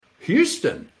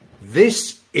Houston,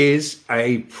 this is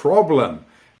a problem.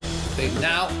 They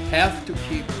now have to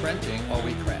keep printing or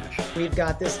we crash. We've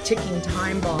got this ticking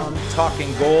time bomb.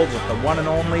 Talking gold with the one and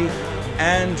only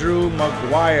Andrew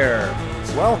Maguire.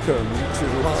 Welcome to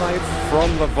Live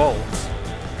from the Vault.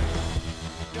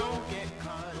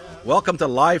 Welcome to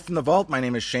Live from the Vault. My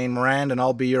name is Shane Morand, and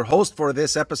I'll be your host for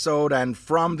this episode. And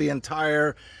from the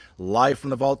entire Live from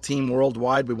the Vault team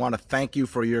worldwide, we want to thank you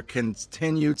for your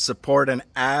continued support. And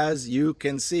as you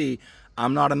can see,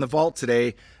 I'm not in the vault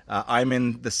today. I'm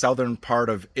in the southern part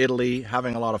of Italy,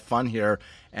 having a lot of fun here.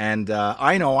 And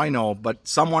I know, but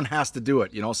someone has to do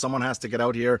it. You know, someone has to get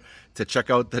out here to check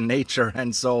out the nature.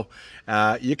 And so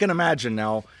you can imagine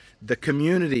now, the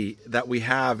community that we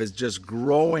have is just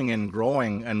growing and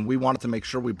growing. And we wanted to make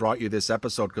sure we brought you this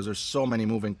episode because there's so many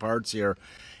moving parts here.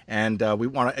 And we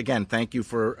want to, again, thank you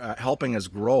for helping us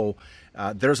grow.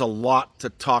 There's a lot to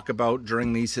talk about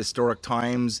during these historic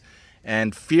times.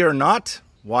 And fear not.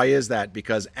 Why is that?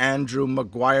 Because Andrew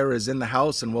Maguire is in the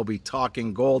house and we'll be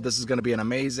talking gold. This is going to be an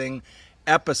amazing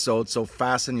episode, so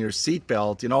fasten your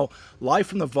seatbelt. You know, Live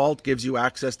from the Vault gives you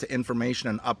access to information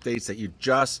and updates that you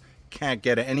just can't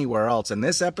get anywhere else. And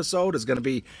this episode is going to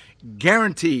be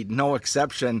guaranteed, no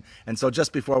exception. And so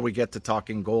just before we get to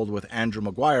talking gold with Andrew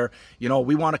Maguire, you know,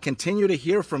 we want to continue to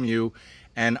hear from you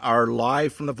and our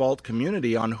Live from the Vault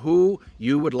community on who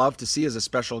you would love to see as a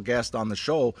special guest on the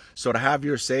show. So to have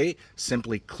your say,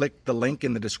 simply click the link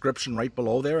in the description right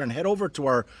below there and head over to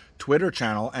our Twitter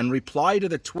channel and reply to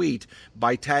the tweet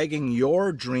by tagging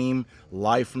your dream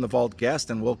Live from the Vault guest,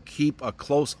 and we'll keep a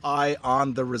close eye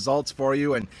on the results for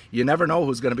you. And you never know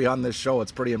who's going to be on this show.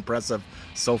 It's pretty impressive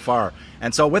so far.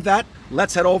 And so with that,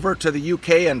 let's head over to the UK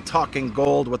and talking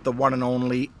gold with the one and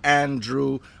only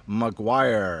Andrew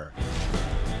Maguire.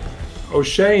 Oh,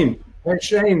 Shane,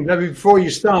 before you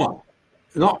start,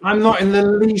 I'm not in the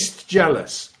least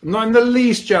jealous. I'm not in the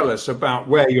least jealous about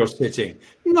where you're sitting.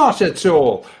 Not at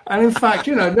all. And in fact,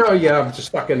 I'm just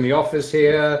stuck in the office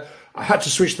here. I had to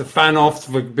switch the fan off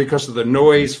because of the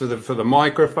noise for the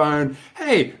microphone.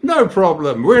 Hey, no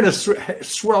problem. We're in a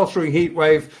sweltering heat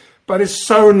wave, but it's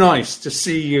so nice to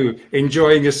see you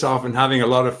enjoying yourself and having a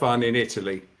lot of fun in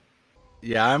Italy.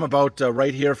 Yeah, I'm about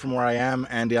right here from where I am,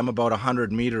 Andy. I'm about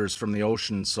 100 meters from the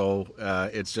ocean, so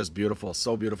it's just beautiful.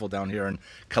 So beautiful down here in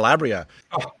Calabria.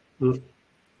 Oh,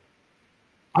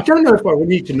 I don't know if I would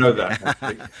need to know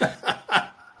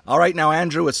that. All right, now,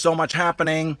 Andrew, with so much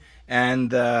happening,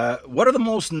 and what are the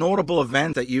most notable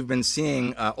events that you've been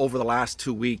seeing over the last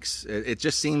 2 weeks? It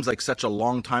just seems like such a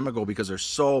long time ago because there's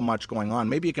so much going on.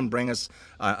 Maybe you can bring us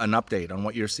an update on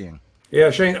what you're seeing.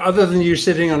 Yeah, Shane, other than you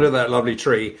sitting under that lovely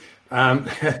tree,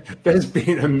 there's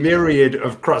been a myriad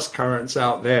of cross currents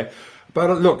out there.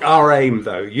 But look, our aim,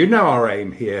 though, our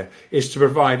aim here is to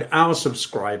provide our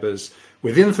subscribers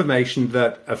with information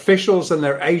that officials and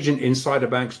their agent insider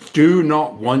banks do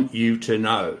not want you to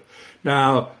know.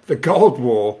 Now, the gold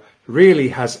war really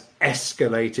has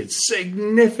escalated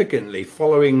significantly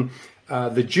following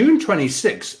the June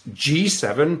 26th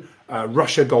G7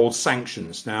 Russia gold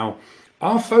sanctions. Now,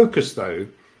 our focus, though,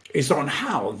 is on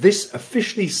how this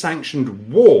officially sanctioned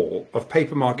wall of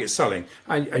paper market selling,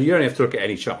 and you don't have to look at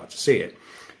any chart to see it,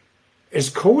 is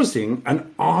causing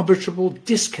an arbitrable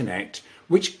disconnect,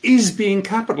 which is being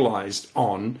capitalized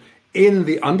on in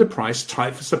the underpriced,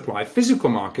 tight for supply physical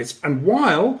markets. And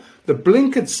while the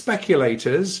blinkered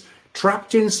speculators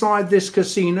trapped inside this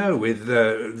casino with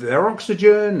their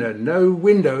oxygen and no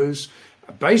windows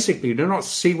basically do not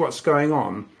see what's going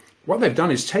on, what they've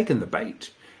done is taken the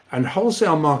bait. And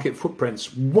wholesale market footprints,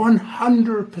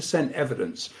 100%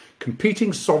 evidence,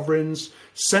 competing sovereigns,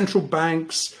 central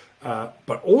banks,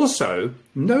 but also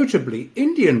notably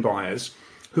Indian buyers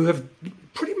who have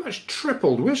pretty much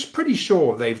tripled. We're pretty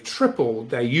sure they've tripled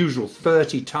their usual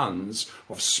 30 tons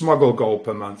of smuggled gold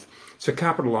per month to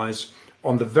capitalize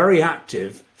on the very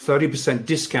active 30%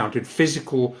 discounted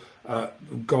physical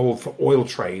gold for oil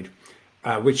trade,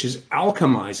 which is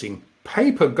alchemizing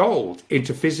paper gold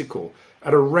into physical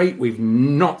at a rate we've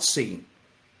not seen.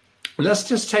 Let's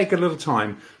just take a little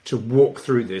time to walk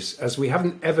through this, as we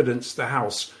haven't evidenced the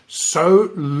house so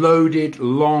loaded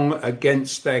long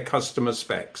against their customer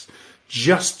specs,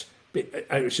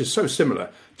 which is so similar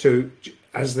to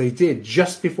as they did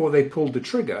just before they pulled the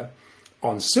trigger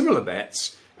on similar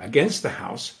bets against the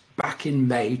house back in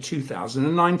May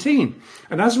 2019.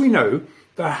 And as we know,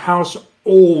 the house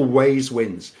always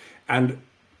wins. And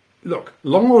look,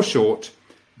 long or short,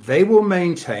 they will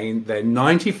maintain their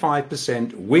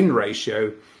 95% win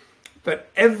ratio that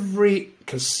every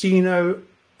casino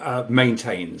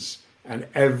maintains. and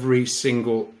every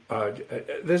single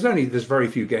there's very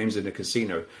few games in a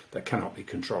casino that cannot be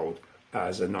controlled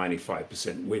as a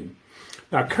 95% win.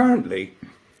 Now, currently,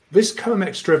 this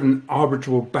COMEX-driven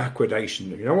arbitrable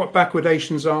backwardation, you know what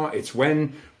backwardations are? It's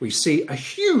when we see a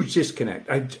huge disconnect,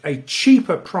 a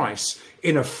cheaper price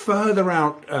in a further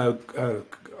out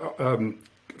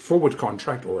forward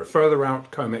contract or a further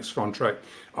out COMEX contract,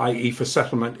 i.e. for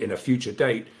settlement in a future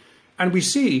date. And we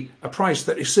see a price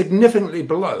that is significantly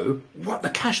below what the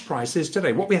cash price is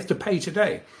today, what we have to pay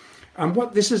today. And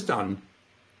what this has done,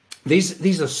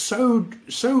 these are so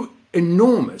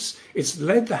enormous. It's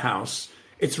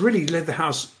really led the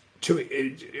House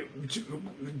to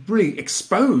really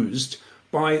exposed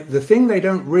by the thing they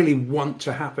don't really want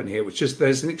to happen here, which is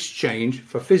there's an exchange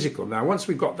for physical. Now, once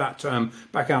we've got that term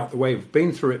back out the way, we've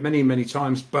been through it many, many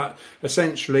times, but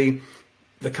essentially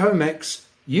the COMEX,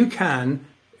 you can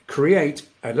create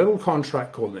a little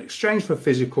contract called an exchange for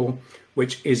physical,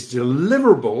 which is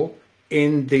deliverable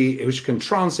which can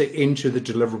transit into the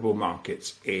deliverable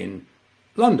markets in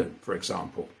London, for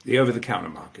example, the over-the-counter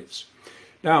markets.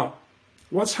 Now,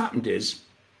 what's happened is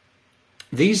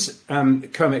these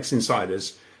COMEX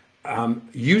insiders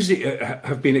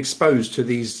have been exposed to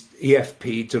these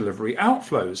EFP delivery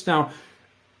outflows. Now,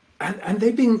 and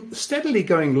they've been steadily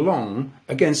going long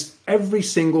against every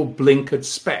single blinkered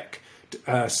spec.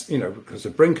 Because the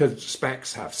blinkered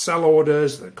specs have sell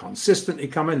orders that consistently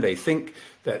come in. They think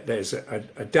that there's a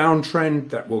downtrend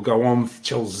that will go on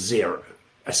till zero,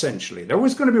 essentially. They're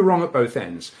always going to be wrong at both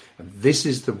ends. And this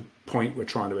is the point we're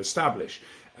trying to establish.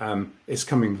 It's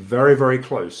coming very, very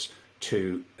close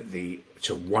to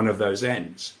one of those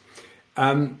ends.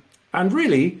 And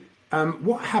really,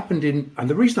 what happened and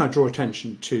the reason I draw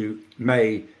attention to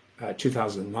May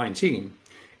 2019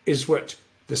 is what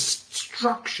the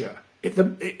structure,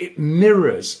 it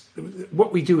mirrors,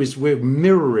 what we do is we're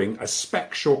mirroring a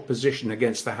spec short position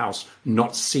against the house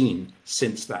not seen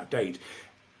since that date.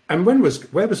 And where was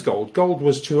gold? Gold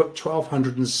was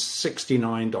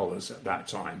 $1,269 at that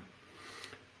time.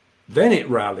 Then it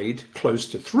rallied close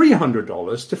to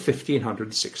 $300 to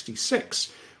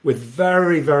 $1,566, with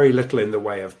very, very little in the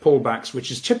way of pullbacks,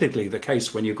 which is typically the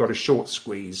case when you've got a short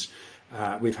squeeze.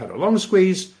 We've had a long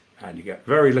squeeze and you get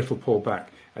very little pullback.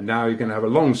 And now you're going to have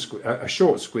a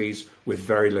short squeeze with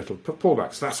very little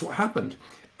pullbacks. That's what happened.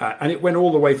 And it went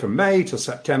all the way from May to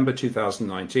September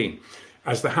 2019,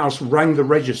 as the House rang the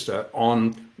register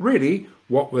on really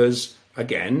what was,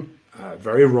 again,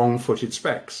 very wrong-footed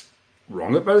specs.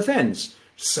 Wrong at both ends.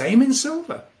 Same in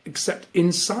silver, except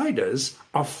insiders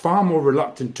are far more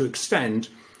reluctant to extend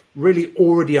really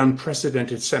already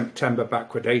unprecedented September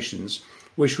backwardations,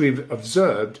 which we've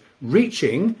observed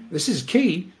reaching, this is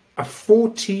key, a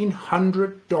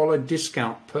 $1,400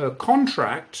 discount per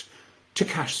contract to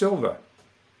cash silver.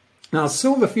 Now,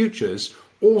 silver futures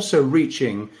also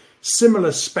reaching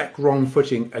similar spec wrong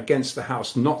footing against the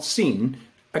house not seen,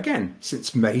 again,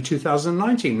 since May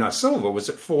 2019. Now, silver was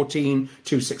at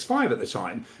 14,265 at the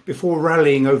time, before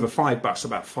rallying over $5,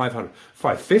 about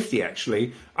 550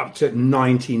 actually, up to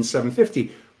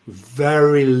 19,750.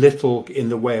 Very little in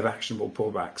the way of actionable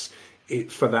pullbacks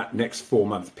for that next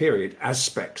 4-month period as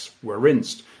specs were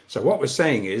rinsed. So what we're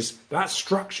saying is that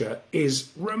structure is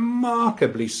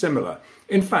remarkably similar.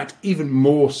 In fact, even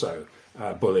more so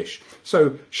bullish.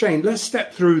 So Shane, let's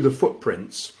step through the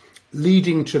footprints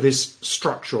leading to this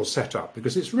structural setup,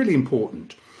 because it's really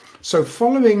important. So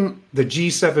following the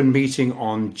G7 meeting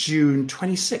on June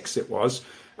 26th, it was,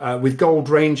 with gold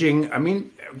ranging,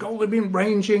 gold had been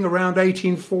ranging around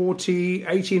 1840,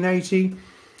 1880.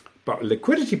 But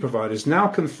liquidity providers now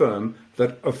confirm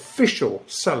that official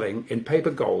selling in paper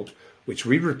gold, which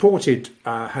we reported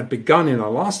had begun in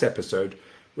our last episode,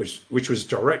 which was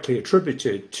directly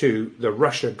attributed to the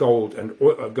Russia gold and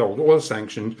gold oil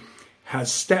sanctions,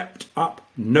 has stepped up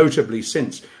notably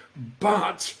since.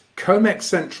 But COMEX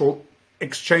Central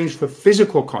exchange for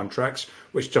physical contracts,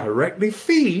 which directly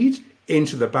feed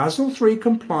into the Basel III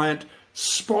compliant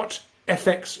spot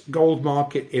FX gold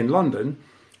market in London,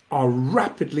 are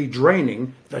rapidly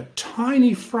draining the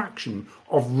tiny fraction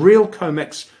of real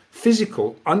COMEX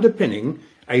physical underpinning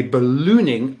a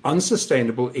ballooning,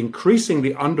 unsustainable,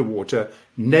 increasingly underwater,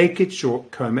 naked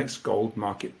short COMEX gold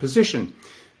market position.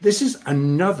 This is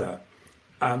another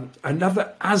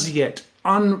as yet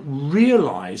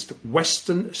unrealized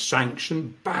Western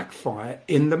sanction backfire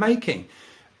in the making.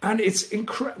 And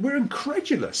we're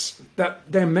incredulous that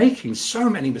they're making so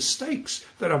many mistakes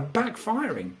that are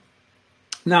backfiring.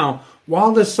 Now,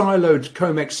 while the siloed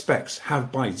COMEX specs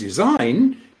have by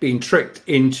design been tricked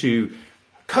into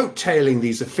coattailing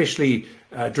these officially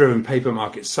driven paper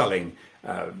market selling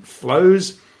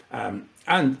flows,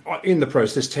 and in the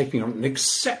process taking on an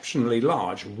exceptionally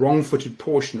large wrong-footed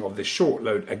portion of the short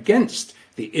load against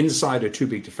the insider too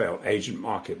big to fail agent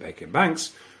market making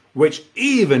banks, which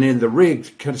even in the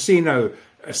rigged casino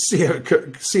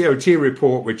COT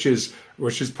report, which is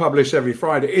published every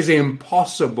Friday, is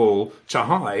impossible to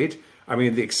hide. I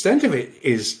mean, the extent of it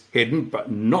is hidden, but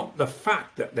not the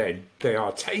fact that they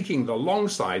are taking the long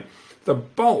side. The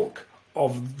bulk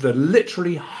of the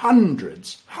literally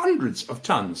hundreds of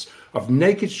tons of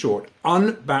naked short,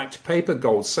 unbacked paper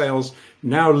gold sales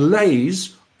now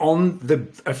lays on the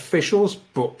officials'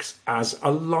 books as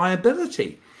a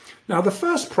liability. Now, the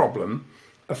first problem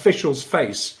officials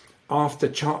face after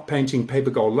chart painting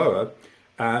paper gold lower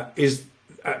is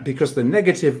because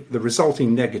the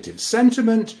resulting negative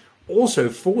sentiment also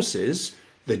forces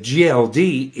the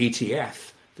GLD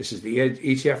ETF. This is the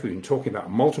ETF we've been talking about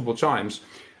multiple times.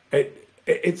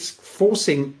 It's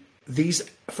forcing these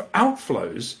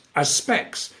outflows as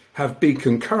specs have been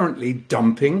concurrently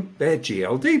dumping their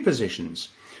GLD positions,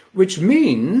 which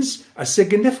means a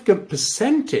significant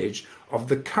percentage of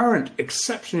the current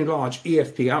exceptionally large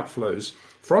EFP outflows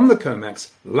from the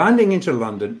COMEX landing into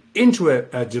London into a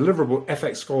deliverable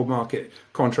FX gold market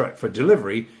contract for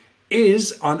delivery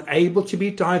is unable to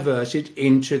be diverted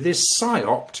into this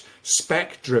PSYOPT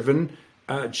spec-driven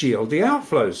GLD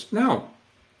outflows. Now,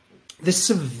 this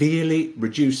severely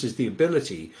reduces the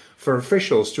ability for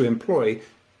officials to employ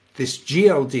this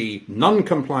GLD,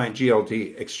 non-compliant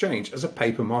GLD exchange as a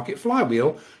paper market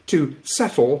flywheel to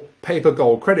settle paper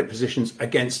gold credit positions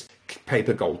against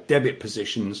paper gold debit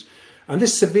positions. And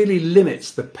this severely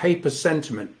limits the paper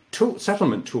settlement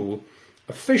tool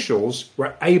officials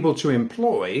were able to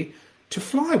employ to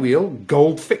flywheel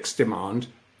gold fixed demand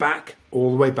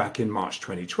all the way back in March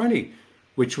 2020,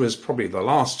 which was probably the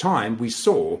last time we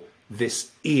saw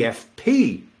this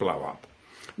EFP blow up.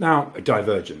 Now, a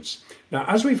divergence. Now,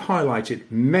 as we've highlighted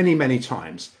many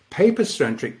times,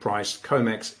 paper-centric priced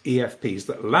COMEX EFPs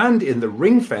that land in the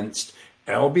ring-fenced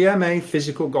LBMA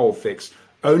physical gold fix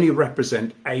only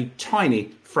represent a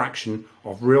tiny fraction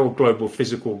of real global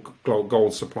physical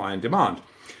gold supply and demand.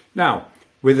 Now,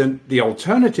 with the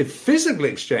alternative physical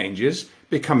exchanges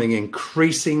becoming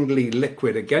increasingly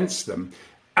liquid against them,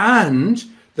 and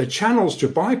the channels to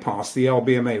bypass the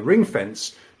LBMA ring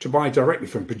fence to buy directly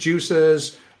from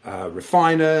producers,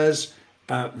 refiners,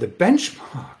 the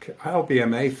benchmark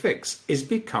LBMA fix is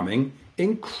becoming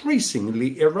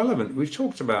increasingly irrelevant. We've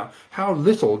talked about how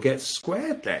little gets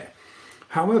squared there.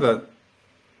 However,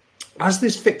 as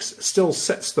this fix still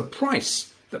sets the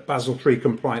price that Basel III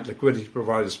compliant liquidity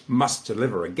providers must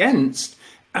deliver against,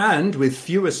 and with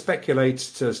fewer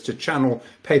speculators to channel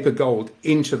paper gold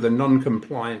into the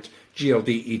non-compliant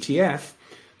GLD ETF,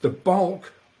 the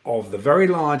bulk of the very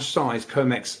large size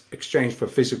COMEX exchange for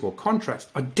physical contracts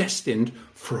are destined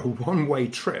for a one-way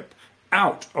trip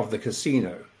out of the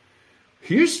casino.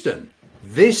 Houston,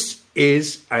 this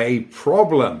is a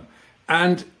problem.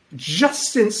 And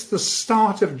just since the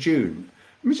start of June,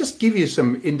 let me just give you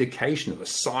some indication of the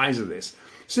size of this.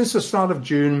 Since the start of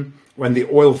June, when the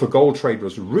oil for gold trade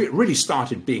was really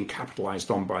started being capitalized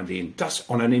on by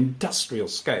on an industrial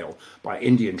scale by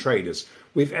Indian traders,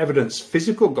 we've evidenced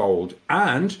physical gold,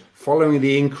 and following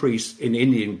the increase in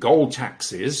Indian gold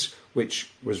taxes,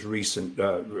 which was recent,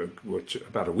 which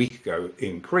about a week ago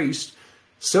increased,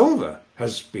 silver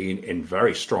has been in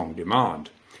very strong demand,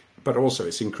 but also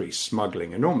it's increased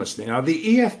smuggling enormously. Now,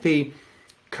 the EFP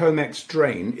COMEX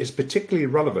drain is particularly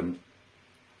relevant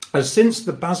as since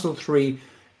the Basel III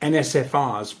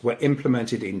NSFRs were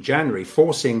implemented in January,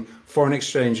 forcing foreign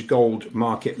exchange gold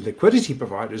market liquidity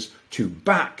providers to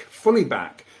fully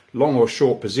back long or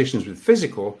short positions with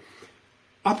physical.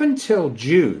 Up until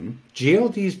June,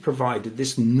 GLDs provided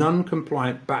this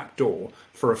non-compliant backdoor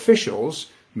for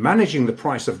officials managing the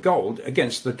price of gold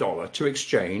against the dollar to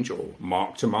exchange or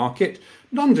mark to market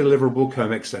non-deliverable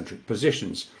COMEX-centric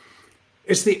positions.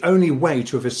 It's the only way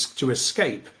to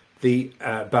escape the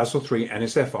Basel III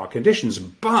NSFR conditions,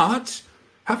 but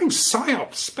having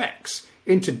PSYOP specs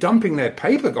into dumping their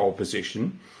paper gold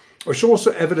position, which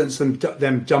also evidence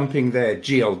them dumping their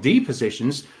GLD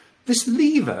positions, this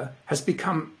lever has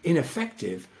become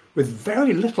ineffective with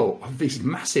very little of these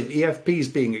massive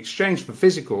EFPs being exchanged for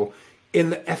physical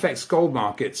in the FX gold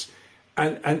markets.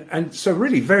 And so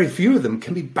really very few of them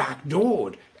can be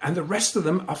backdoored, and the rest of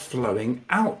them are flowing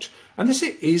out. And this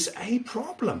is a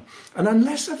problem. And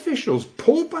unless officials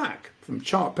pull back from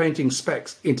chart painting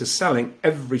specs into selling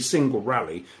every single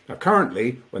rally, now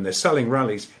currently when they're selling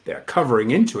rallies, they're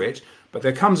covering into it, but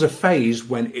there comes a phase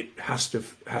when it has to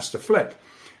flip.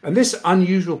 And this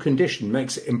unusual condition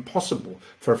makes it impossible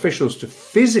for officials to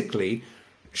physically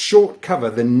short cover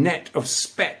the net of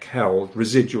spec held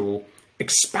residual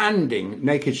expanding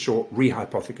naked short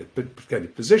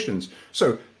rehypothecated positions.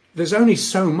 So there's only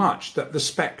so much that the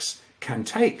specs can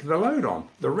take the load on.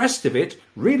 The rest of it,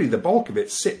 really the bulk of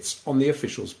it, sits on the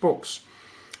officials' books.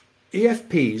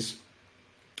 EFPs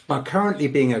are currently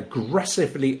being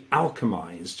aggressively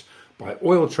alchemized by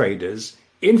oil traders.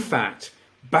 In fact,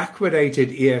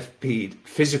 backwardated EFP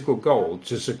physical gold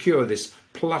to secure this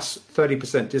plus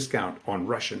 30% discount on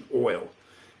Russian oil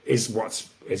is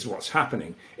what's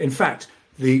happening. In fact,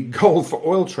 the gold for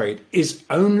oil trade is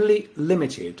only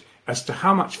limited as to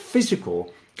how much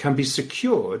physical can be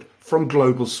secured from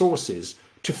global sources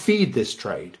to feed this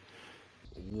trade.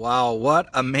 Wow, what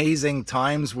amazing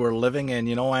times we're living in.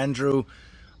 You know, Andrew,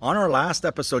 on our last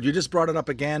episode, you just brought it up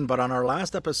again, but on our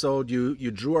last episode, you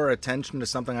drew our attention to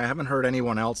something I haven't heard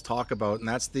anyone else talk about, and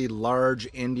that's the large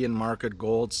Indian market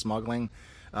gold smuggling.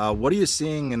 What are you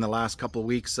seeing in the last couple of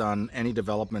weeks on any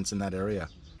developments in that area?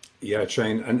 Yeah,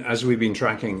 Shane, and as we've been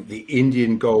tracking, the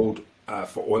Indian gold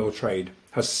for oil trade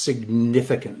has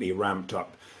significantly ramped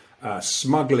up,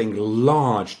 smuggling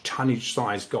large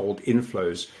tonnage-sized gold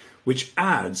inflows, which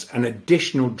adds an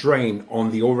additional drain on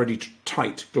the already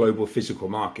tight global physical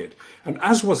market. And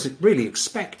as was really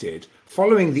expected,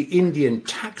 following the Indian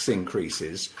tax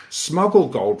increases,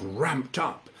 smuggled gold ramped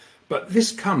up. But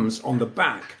this comes on the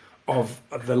back of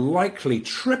the likely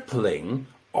tripling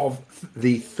of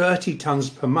the 30 tons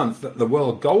per month that the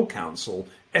World Gold Council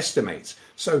estimates.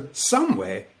 So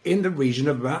somewhere in the region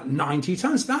of about 90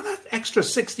 tons. Now that extra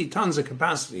 60 tons of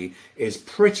capacity is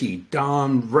pretty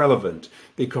darn relevant,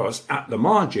 because at the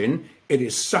margin, it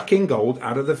is sucking gold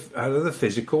out of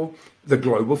the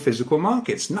global physical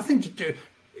markets. Nothing to do,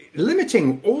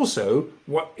 limiting also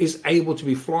what is able to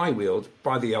be flywheeled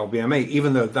by the LBMA,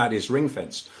 even though that is ring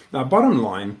fenced. Now, bottom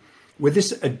line, with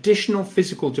this additional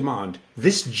physical demand,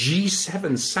 this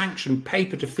G7 sanctioned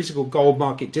paper to physical gold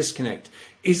market disconnect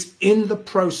is in the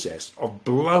process of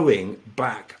blowing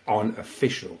back on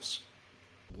officials.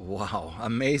 Wow,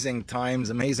 amazing times,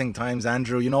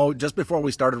 Andrew. You know, just before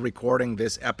we started recording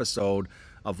this episode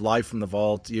of Live from the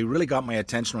Vault, you really got my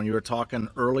attention when you were talking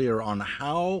earlier on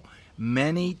how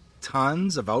many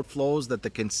tons of outflows that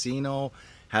the casino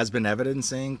has been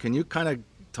evidencing. Can you kind of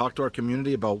talk to our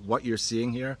community about what you're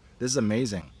seeing here? This is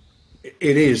amazing.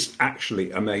 It is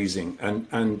actually amazing.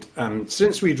 And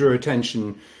since we drew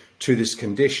attention to this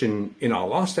condition in our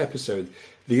last episode,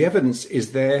 the evidence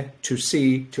is there to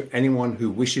see to anyone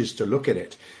who wishes to look at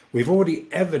it. We've already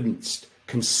evidenced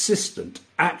consistent,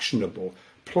 actionable,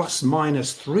 plus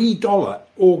minus $3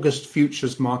 August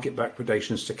futures market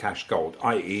backwardations to cash gold,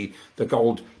 i.e. the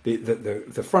gold,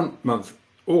 the front month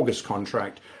August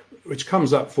contract, which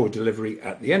comes up for delivery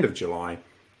at the end of July,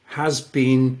 has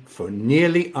been for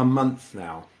nearly a month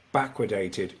now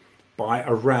backwardated by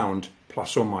around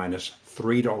plus or minus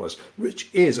 $3, which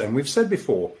is, and we've said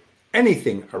before,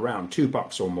 anything around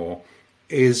 $2 or more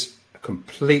is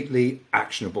completely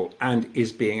actionable and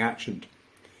is being actioned.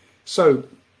 So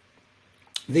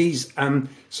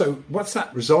so what's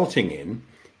that resulting in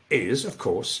is, of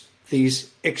course, these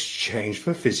exchange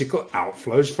for physical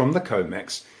outflows from the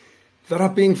COMEX that are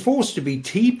being forced to be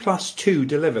T+2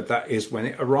 delivered. That is, when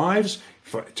it arrives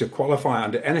to qualify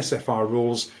under NSFR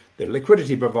rules, the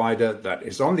liquidity provider that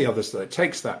is on the other side that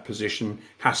takes that position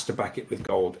has to back it with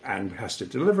gold and has to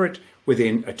deliver it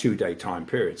within a 2-day time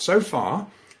period. So far,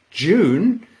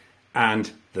 June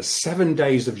and the 7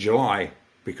 days of July,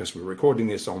 because we're recording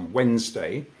this on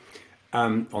Wednesday,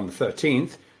 on the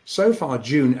 13th, so far,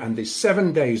 June and the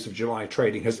 7 days of July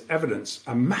trading has evidenced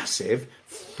a massive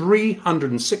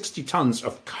 360 tons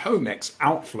of COMEX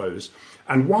outflows.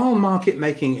 And while market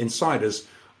making insiders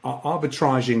are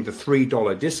arbitraging the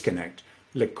 $3 disconnect,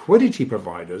 liquidity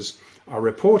providers are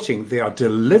reporting they are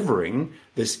delivering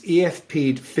this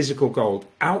EFP'd physical gold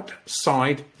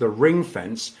outside the ring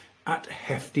fence at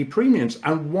hefty premiums.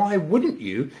 And why wouldn't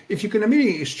you, if you can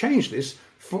immediately exchange this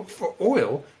for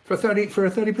oil for a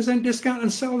 30% discount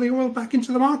and sell the oil back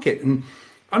into the market? And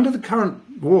under the current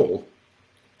rule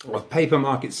of paper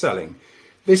market selling,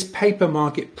 this paper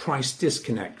market price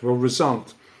disconnect will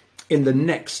result in the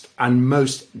next and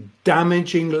most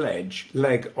damaging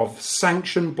leg of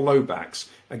sanction blowbacks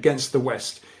against the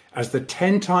West, as the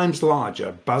 10 times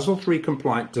larger Basel III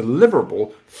compliant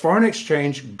deliverable foreign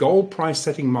exchange gold price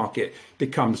setting market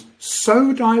becomes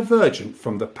so divergent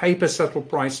from the paper settled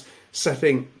price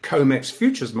setting COMEX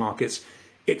futures markets,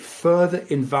 it further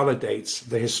invalidates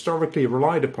the historically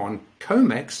relied upon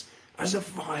COMEX as a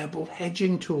viable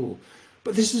hedging tool.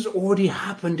 But this has already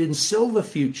happened in silver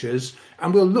futures,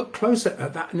 and we'll look closer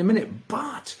at that in a minute.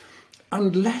 But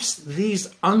unless these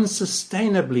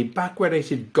unsustainably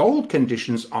backwardated gold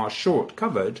conditions are short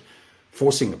covered,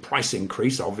 forcing a price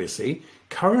increase, obviously,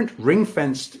 current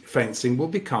fencing will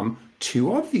become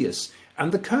too obvious,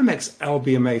 and the COMEX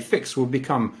LBMA fix will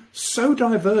become so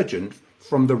divergent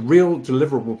from the real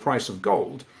deliverable price of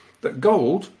gold that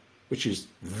gold, which is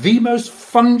the most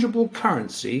fungible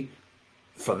currency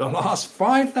for the last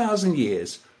 5,000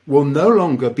 years, will no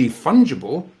longer be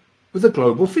fungible with the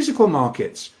global physical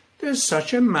markets. There's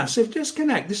such a massive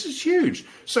disconnect. This is huge.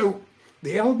 So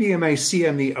the LBMA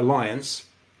CME alliance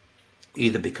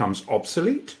either becomes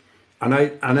obsolete and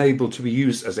unable to be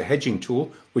used as a hedging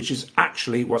tool, which is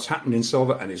actually what's happened in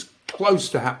silver and is close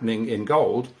to happening in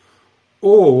gold,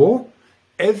 or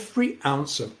every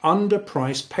ounce of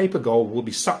underpriced paper gold will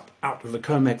be sucked out of the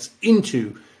COMEX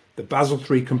into the Basel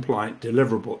III compliant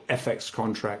deliverable FX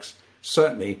contracts,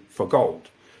 certainly for gold.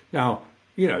 Now,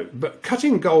 but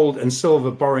cutting gold and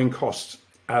silver borrowing costs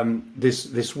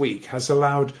this week has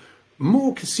allowed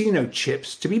more casino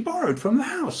chips to be borrowed from the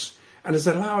house and has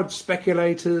allowed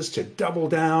speculators to double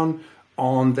down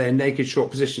on their naked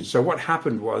short positions. So what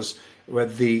happened was where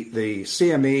the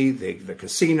CME, the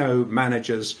casino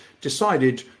managers,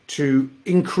 decided to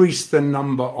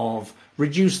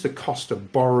reduce the cost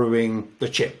of borrowing the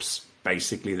chips,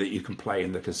 basically, that you can play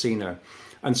in the casino.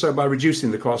 And so by reducing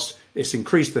the cost, it's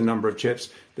increased the number of chips.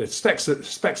 The specs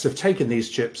have taken these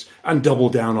chips and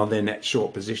doubled down on their net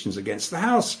short positions against the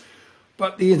house.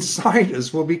 But the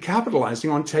insiders will be capitalizing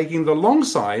on taking the long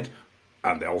side,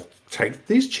 and they'll take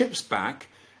these chips back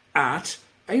at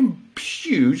a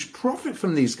huge profit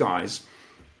from these guys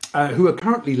who are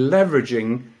currently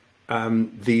leveraging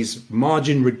these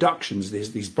margin reductions,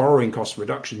 these borrowing cost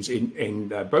reductions in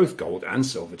both gold and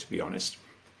silver, to be honest.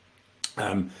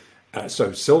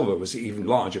 So silver was even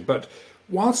larger. But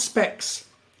while specs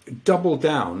double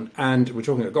down, and we're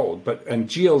talking about gold, and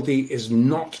GLD is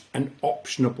not an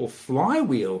optionable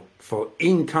flywheel for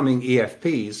incoming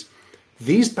EFPs,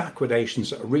 these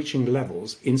backwardations are reaching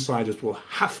levels insiders will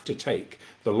have to take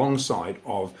the long side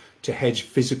of to hedge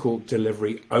physical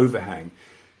delivery overhang.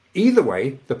 Either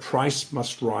way, the price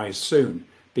must rise soon,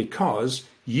 because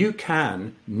you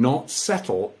can not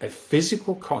settle a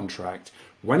physical contract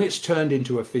when it's turned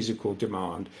into a physical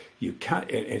demand.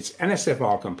 It's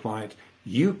NSFR compliant.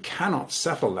 You cannot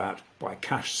settle that by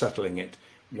cash settling it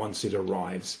once it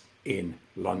arrives in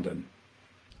London.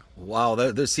 Wow,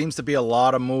 there seems to be a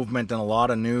lot of movement and a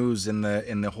lot of news in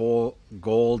the whole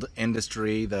gold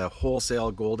industry, the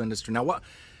wholesale gold industry. Now,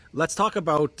 let's talk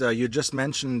about, you just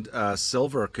mentioned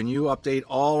silver. Can you update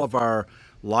all of our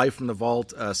Live from the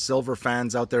Vault silver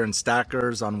fans out there and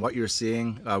stackers on what you're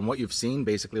seeing, what you've seen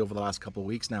basically over the last couple of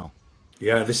weeks now?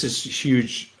 Yeah, this is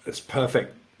huge. It's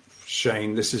perfect,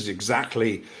 Shane. This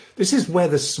is where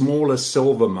the smaller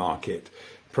silver market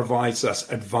provides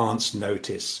us advance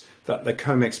notice that the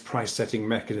COMEX price setting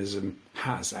mechanism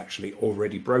has actually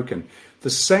already broken. The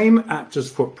same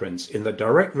actors' footprints in the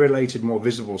direct related, more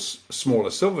visible, smaller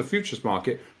silver futures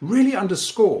market really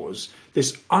underscores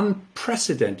this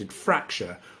unprecedented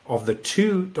fracture of the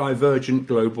two divergent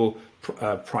global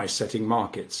price setting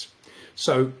markets.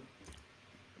 So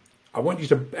I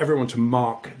want everyone to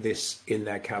mark this in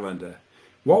their calendar.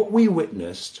 What we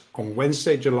witnessed on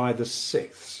Wednesday, July the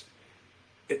 6th,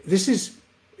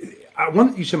 I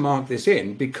want you to mark this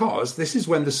in, because this is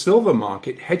when the silver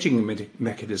market hedging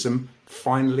mechanism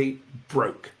finally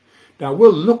broke. Now,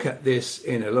 we'll look at this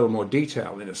in a little more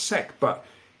detail in a sec, but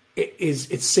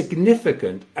it's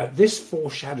significant, as this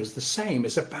foreshadows the same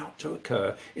is about to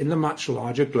occur in the much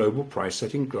larger global price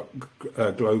setting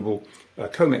global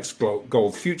COMEX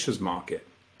gold futures market.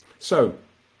 So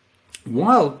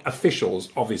while officials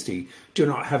obviously do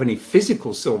not have any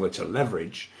physical silver to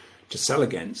leverage to sell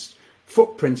against,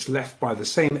 footprints left by the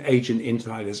same agent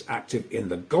insiders active in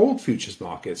the gold futures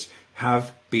markets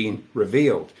have been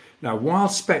revealed. Now, while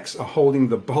specs are holding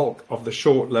the bulk of the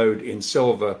short load in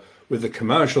silver with the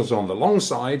commercials on the long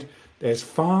side, there's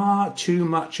far too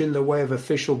much in the way of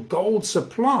official gold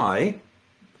supply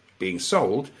being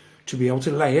sold to be able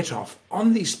to lay it off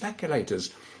on these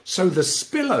speculators. So the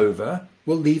spillover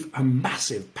will leave a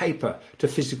massive paper to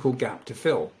physical gap to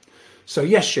fill. So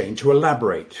yes, Shane, to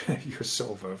elaborate, your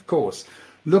silver, of course,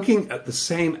 looking at the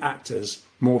same actors'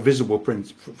 more visible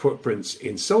footprints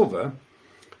in silver,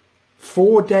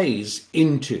 4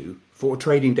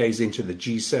 trading days into the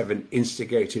G7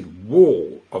 instigated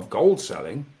wall of gold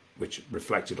selling, which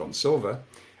reflected on silver,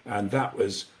 and that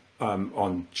was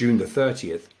on June the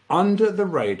 30th, under the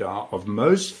radar of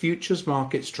most futures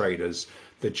markets traders,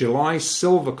 the July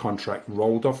silver contract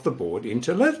rolled off the board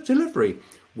into delivery,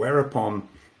 whereupon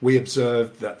we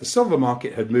observed that the silver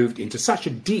market had moved into such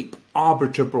a deep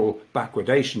arbitrable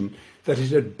backwardation that it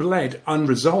had bled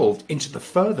unresolved into the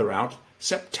further out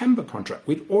September contract.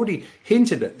 We'd already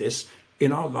hinted at this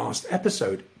in our last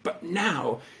episode, but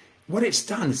now what it's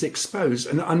done is expose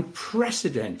an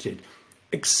unprecedented,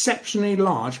 exceptionally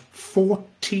large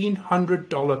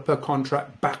 $1,400 per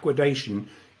contract backwardation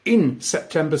in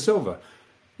September silver.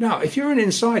 Now, if you're an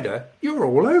insider, you're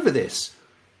all over this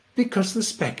because the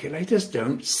speculators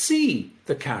don't see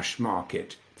the cash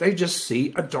market. They just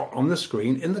see a dot on the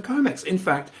screen in the COMEX. In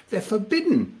fact, they're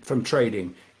forbidden from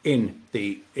trading in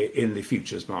the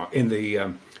futures market, in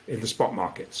the spot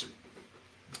markets.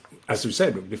 As we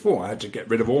said before, I had to get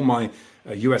rid of all my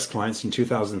US clients in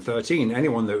 2013.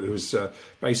 Anyone that was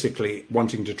basically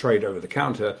wanting to trade over the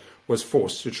counter was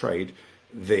forced to trade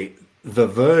the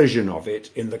version of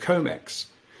it in the COMEX.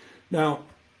 Now,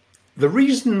 the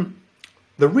reason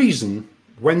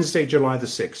Wednesday, July the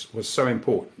 6th was so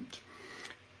important,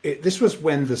 this was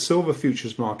when the silver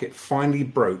futures market finally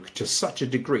broke to such a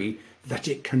degree that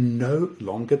it can no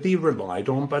longer be relied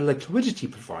on by liquidity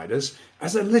providers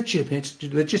as a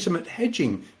legitimate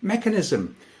hedging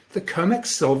mechanism. The COMEX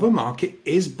silver market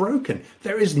is broken.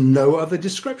 There is no other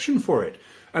description for it.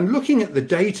 And looking at the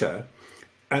data,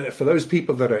 and for those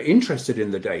people that are interested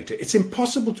in the data, it's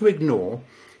impossible to ignore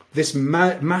this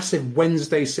massive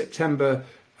Wednesday, September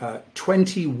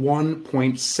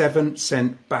 21.7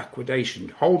 cent backwardation.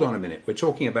 Hold on a minute. We're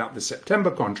talking about the September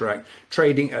contract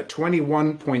trading at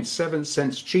 21.7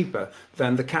 cents cheaper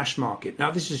than the cash market.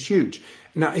 Now, this is huge.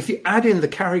 Now, if you add in the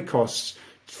carry costs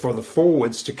for the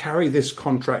forwards to carry this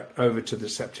contract over to the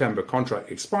September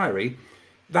contract expiry,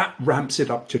 that ramps it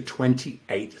up to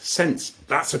 28 cents.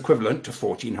 That's equivalent to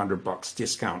 $1,400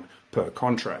 discount per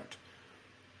contract.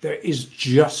 There is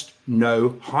just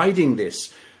no hiding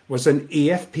this. Was an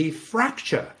EFP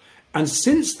fracture. And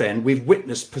since then, we've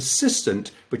witnessed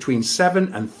persistent between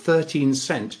 7 and 13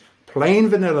 cent plain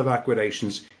vanilla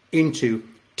backwardations into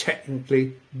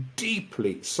technically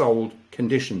deeply sold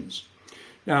conditions.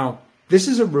 Now, this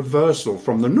is a reversal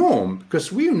from the norm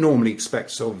because we normally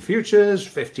expect silver futures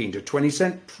 15 to 20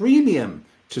 cent premium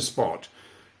to spot,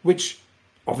 which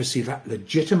obviously that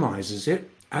legitimizes it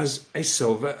as a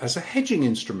silver as a hedging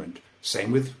instrument.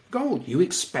 Same with gold. You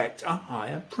expect a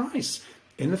higher price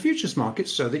in the futures market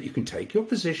so that you can take your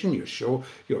position, your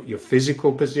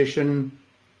physical position,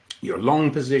 your long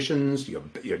positions, your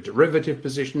derivative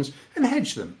positions, and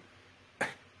hedge them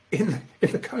in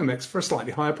the COMEX for a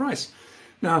slightly higher price.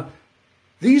 Now,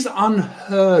 these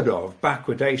unheard of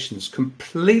backwardations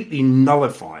completely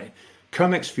nullify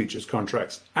COMEX futures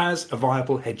contracts as a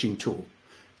viable hedging tool.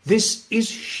 This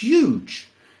is huge.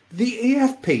 The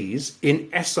EFPs in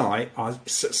SI,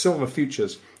 silver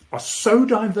futures, are so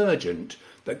divergent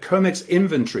that COMEX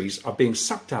inventories are being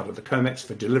sucked out of the COMEX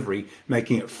for delivery,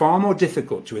 making it far more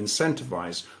difficult to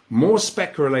incentivize more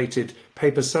spec-related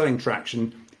paper selling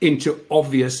traction into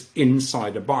obvious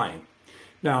insider buying.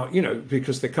 Now,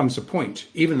 because there comes a point,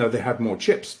 even though they have more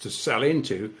chips to sell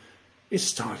into, it's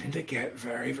starting to get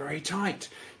very, very tight.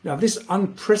 Now, this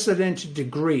unprecedented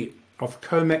degree of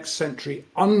COMEX Century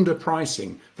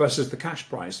underpricing versus the cash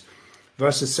price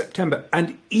versus September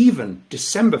and even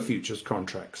December futures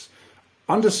contracts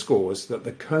underscores that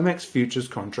the COMEX futures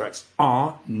contracts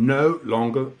are no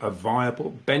longer a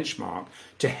viable benchmark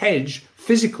to hedge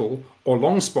physical or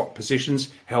long spot positions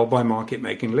held by market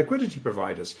making liquidity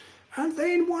providers. And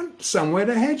they want somewhere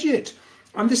to hedge it.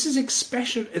 And this is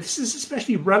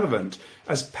especially relevant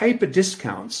as paper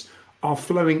discounts are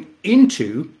flowing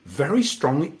into very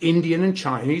strong Indian and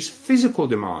Chinese physical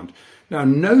demand. Now,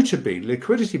 notably,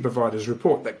 liquidity providers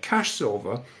report that cash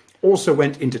silver also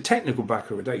went into technical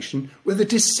backwardation with a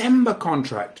December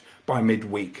contract by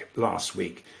midweek last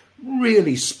week,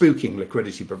 really spooking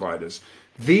liquidity providers.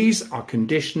 These are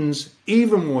conditions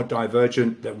even more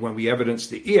divergent than when we evidenced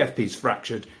the EFPs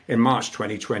fractured in March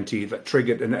 2020 that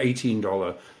triggered an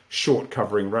 $18 short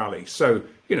covering rally. So,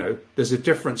 there's a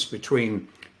difference between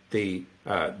the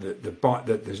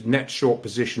net short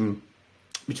position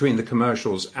between the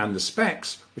commercials and the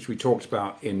specs, which we talked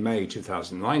about in May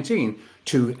 2019,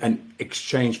 to an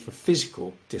exchange for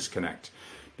physical disconnect.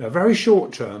 Now, very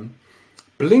short term,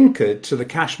 blinkered to the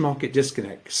cash market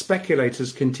disconnect,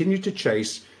 speculators continue to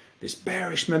chase this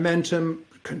bearish momentum,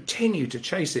 continue to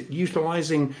chase it,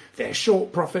 utilizing their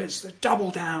short profits to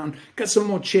double down, get some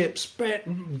more chips,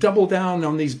 double down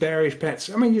on these bearish bets.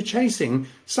 I mean, you're chasing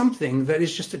something that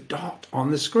is just a dot on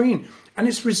the screen. And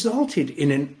it's resulted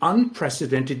in an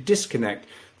unprecedented disconnect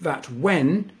that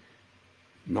when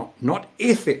Not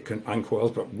if it can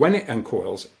uncoils, but when it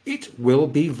uncoils, it will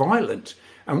be violent.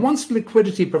 And once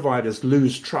liquidity providers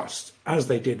lose trust, as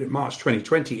they did in March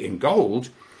 2020 in gold,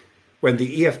 when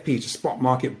the EFP to spot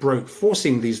market broke,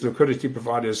 forcing these liquidity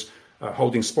providers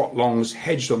holding spot longs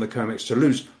hedged on the COMEX to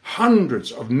lose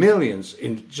hundreds of millions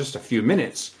in just a few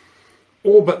minutes,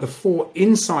 all but the 4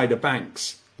 insider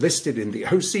banks listed in the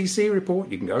OCC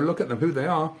report, you can go look at them, who they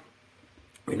are,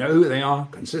 we know who they are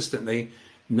consistently,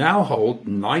 now hold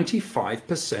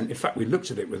 95%. In fact, we looked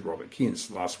at it with Robert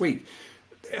Keynes last week.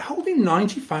 They're holding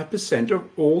 95% of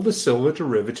all the silver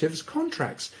derivatives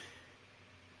contracts.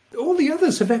 All the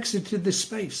others have exited this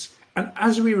space. And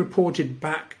as we reported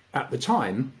back at the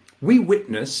time, we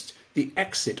witnessed the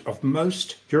exit of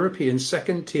most European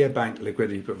second-tier bank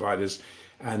liquidity providers,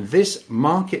 and this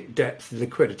market depth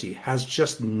liquidity has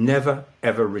just never,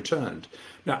 ever returned.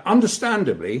 Now,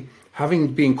 understandably,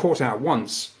 having been caught out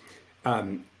once,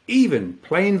 even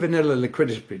plain vanilla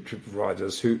liquidity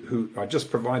providers who are just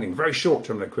providing very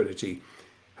short-term liquidity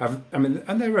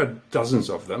and there are dozens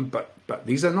of them, but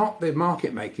these are not the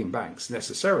market-making banks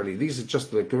necessarily. These are just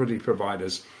the liquidity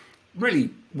providers really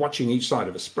watching each side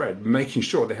of a spread, making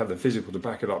sure they have the physical to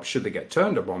back it up should they get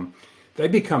turned upon. They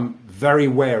become very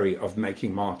wary of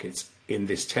making markets in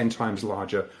this 10 times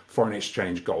larger foreign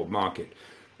exchange gold market.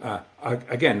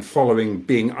 Again, following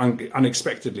being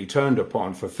unexpectedly turned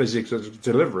upon for physical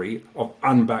delivery of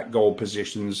unbacked gold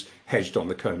positions hedged on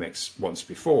the COMEX once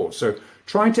before. So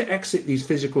trying to exit these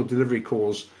physical delivery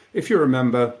calls, if you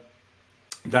remember,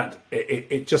 that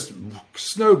it just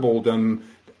snowballed them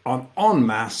en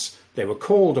masse. They were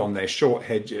called on their short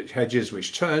hedges,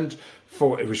 which forced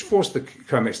the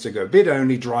COMEX to go bid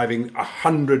only, driving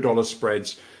 $100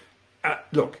 spreads.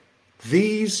 Look,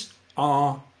 these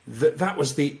are that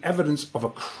was the evidence of a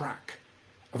crack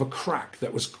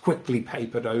that was quickly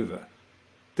papered over.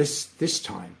 This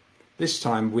time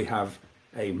we have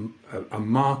a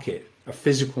market, a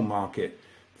physical market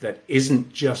that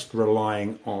isn't just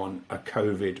relying on a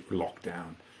COVID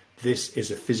lockdown. This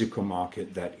is a physical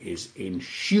market that is in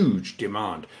huge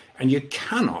demand, and you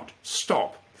cannot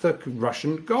stop the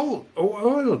Russian gold or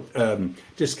oil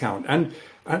discount. And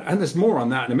there's more on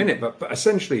that in a minute, but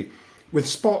essentially, with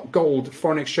spot gold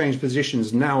foreign exchange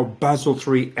positions now Basel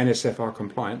III NSFR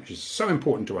compliant, which is so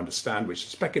important to understand, which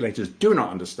speculators do not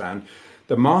understand,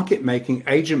 the market-making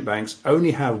agent banks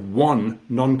only have one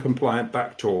non-compliant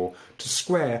backdoor to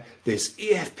square this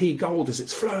EFP gold as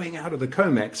it's flowing out of the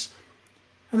COMEX,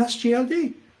 and that's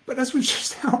GLD. But as we've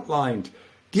just outlined,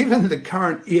 given the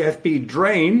current EFP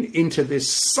drain into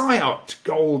this SIOT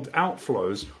gold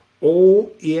outflows, all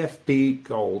EFP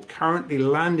gold currently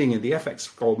landing in the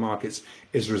FX gold markets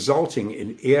is resulting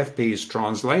in EFPs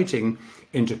translating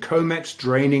into COMEX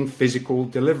draining physical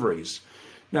deliveries.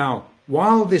 Now,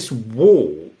 while this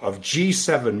wall of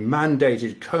G7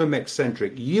 mandated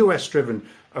COMEX-centric US-driven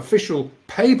official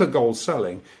paper gold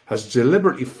selling has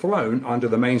deliberately flown under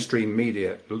the mainstream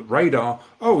media radar,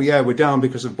 oh yeah, we're down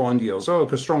because of bond yields, oh,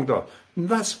 because strong dollar.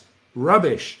 That's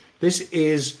rubbish. This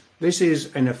is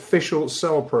an official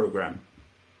sell program.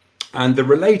 And the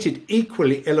related,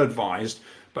 equally ill-advised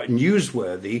but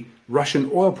newsworthy Russian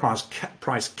oil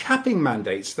price capping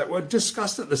mandates that were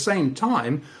discussed at the same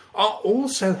time are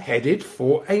also headed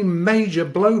for a major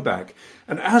blowback.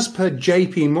 And as per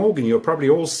JP Morgan, you'll probably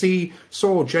all saw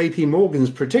JP Morgan's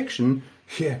prediction.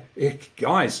 Yeah,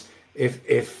 guys, if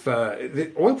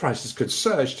the oil prices could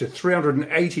surge to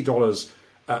 $380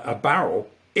 a barrel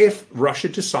if Russia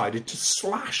decided to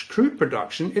slash crude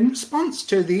production in response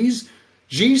to these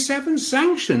G7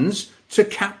 sanctions to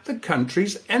cap the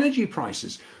country's energy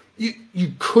prices.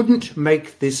 You couldn't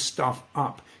make this stuff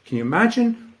up. Can you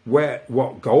imagine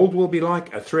what gold will be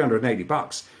like at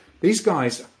 $380? These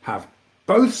guys have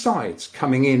both sides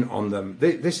coming in on them.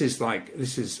 This is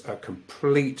a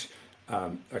complete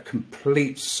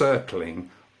circling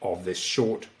of this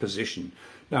short position.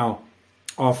 Now,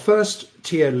 our first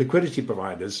tier liquidity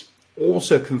providers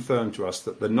also confirmed to us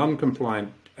that the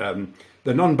non-compliant, the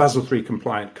non-Basel III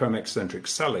compliant COMEX-centric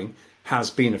selling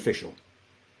has been official.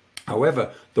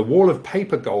 However, the wall of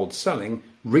paper gold selling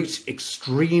reached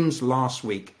extremes last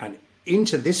week and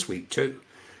into this week too,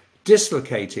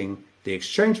 dislocating the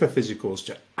exchange for physicals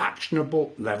to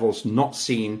actionable levels not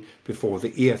seen before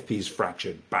the EFPs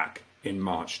fractured back in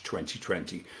March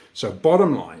 2020. So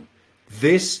bottom line,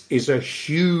 this is a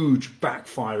huge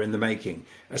backfire in the making,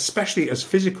 especially as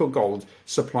physical gold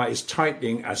supply is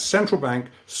tightening as central bank,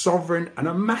 sovereign, and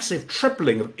a massive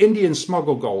tripling of Indian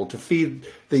smuggled gold to feed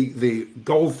the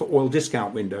gold for oil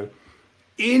discount window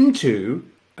into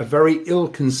a very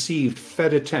ill-conceived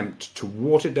Fed attempt to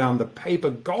water down the paper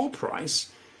gold price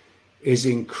is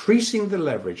increasing the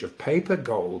leverage of paper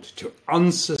gold to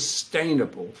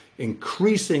unsustainable,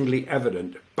 increasingly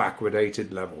evident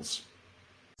backwardated levels.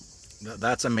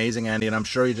 That's amazing, Andy. And I'm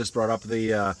sure you just brought up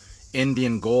the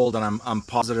Indian gold, and I'm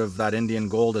positive that Indian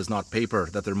gold is not paper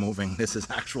that they're moving. This is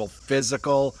actual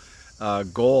physical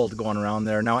gold going around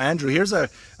there. Now, Andrew, here's a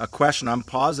question. I'm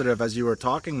positive as you were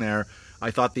talking there, I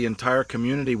thought the entire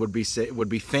community would be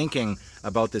thinking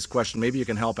about this question. Maybe you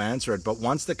can help answer it. But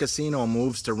once the casino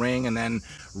moves to ring and then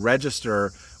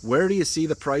register, where do you see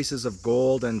the prices of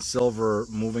gold and silver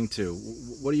moving to?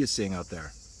 What are you seeing out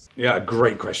there? Yeah,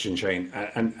 great question, Shane.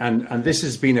 And this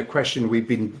has been a question we've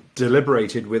been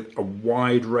deliberated with a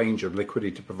wide range of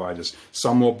liquidity providers,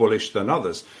 some more bullish than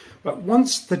others. But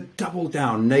once the double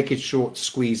down naked short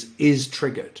squeeze is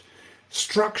triggered,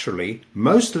 structurally,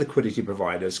 most liquidity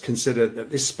providers consider that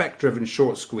this spec-driven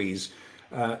short squeeze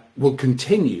will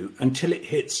continue until it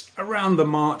hits around the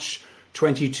March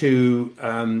 22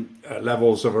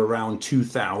 levels of around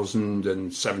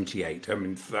 2078. I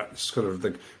mean, that's sort of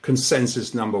the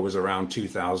consensus number was around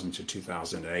 2000 to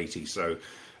 2080.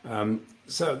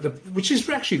 Which is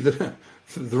actually the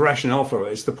rationale for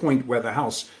it. It's the point where the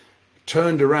house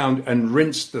turned around and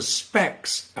rinsed the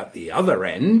specs at the other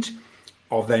end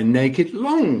of their naked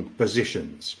long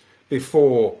positions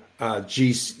before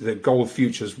the gold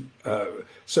futures.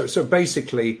 So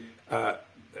basically.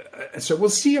 So we'll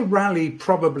see a rally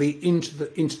probably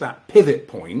into that pivot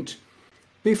point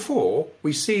before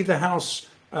we see the house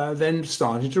then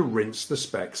starting to rinse the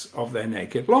specs of their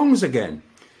naked longs again.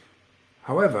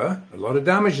 However, a lot of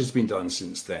damage has been done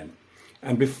since then.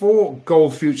 And before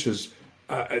gold futures,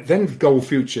 then gold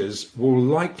futures will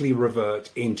likely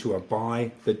revert into a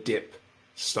buy the dip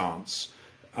stance,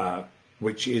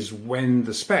 which is when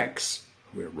the specs,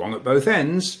 we're wrong at both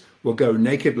ends, will go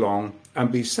naked long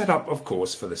and be set up, of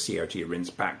course, for the COT rinse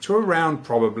back to around,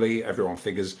 probably, everyone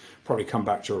figures, probably come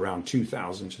back to around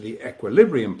 2000 to the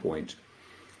equilibrium point.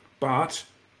 But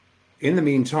in the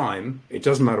meantime, it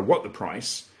doesn't matter what the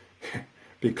price,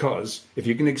 because if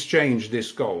you can exchange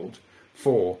this gold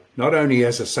for not only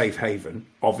as a safe haven,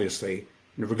 obviously,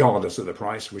 regardless of the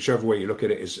price, whichever way you look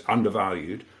at it is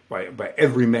undervalued by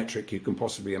every metric you can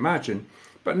possibly imagine,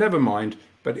 but never mind.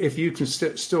 But if you can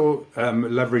still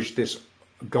leverage this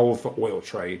gold for oil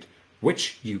trade,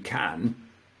 which you can,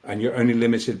 and you're only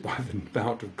limited by the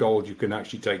amount of gold you can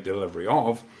actually take delivery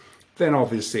of, then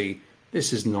obviously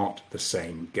this is not the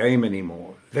same game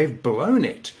anymore. They've blown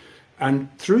it. And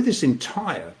through this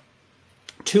entire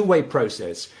two-way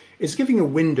process, it's giving a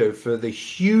window for the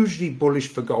hugely bullish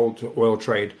for gold to oil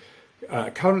trade,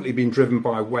 currently being driven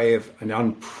by way of an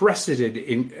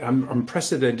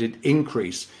unprecedented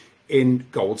increase in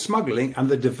gold smuggling and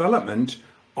the development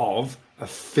of a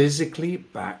physically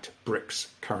backed BRICS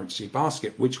currency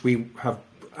basket, which we have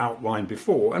outlined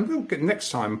before. And we'll get, next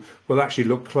time we'll actually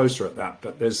look closer at that.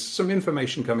 But there's some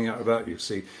information coming out about, you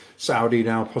see, Saudi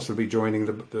now possibly joining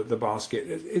the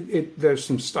basket. There's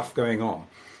some stuff going on,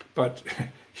 but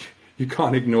you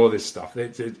can't ignore this stuff.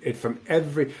 This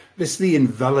is the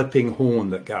enveloping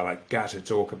horn that Gatta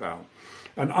talk about.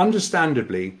 And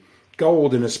understandably,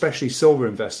 gold and especially silver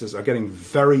investors are getting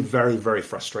very, very, very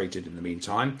frustrated in the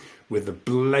meantime with the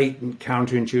blatant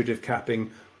counterintuitive capping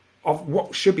of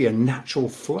what should be a natural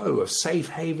flow of safe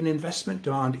haven investment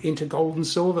demand into gold and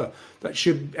silver. That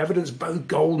should evidence both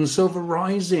gold and silver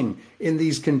rising in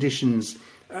these conditions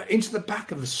into the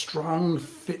back of a strong,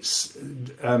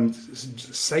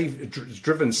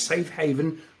 driven safe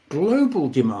haven global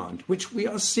demand, which we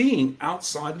are seeing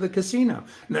outside of the casino.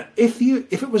 Now, if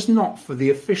it was not for the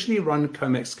officially run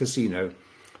COMEX casino,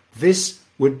 this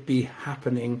would be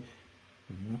happening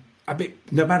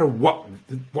no matter what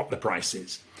the price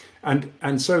is.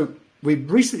 And so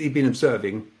we've recently been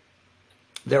observing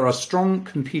there are strong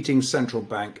competing central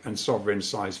bank and sovereign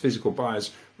size physical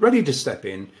buyers ready to step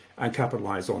in and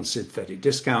capitalize on synthetic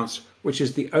discounts, which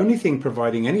is the only thing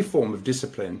providing any form of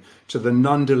discipline to the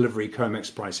non-delivery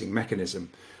COMEX pricing mechanism.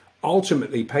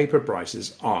 Ultimately, paper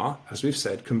prices are, as we've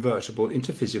said, convertible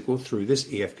into physical through this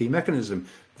EFP mechanism.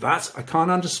 I can't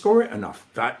underscore it enough.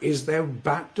 That is their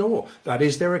back door. That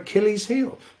is their Achilles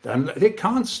heel. Then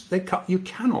you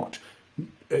cannot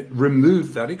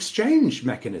remove that exchange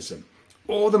mechanism,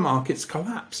 or the markets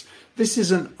collapse. This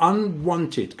is an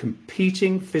unwanted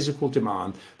competing physical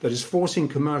demand that is forcing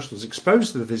commercials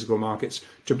exposed to the physical markets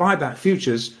to buy back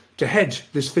futures to hedge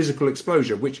this physical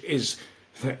exposure, which is,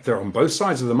 they're on both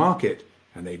sides of the market,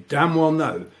 and they damn well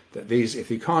know that these,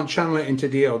 if you can't channel it into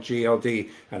DLG, LD,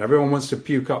 and everyone wants to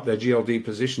puke up their GLD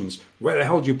positions, where the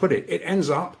hell do you put it? It ends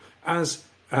up as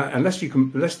unless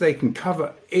they can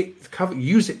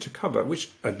use it to cover, which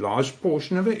a large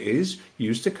portion of it is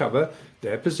used to cover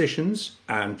their positions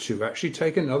and to actually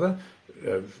take another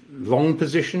long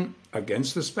position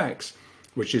against the specs,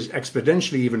 which is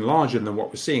exponentially even larger than what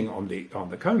we're seeing on the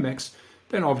COMEX,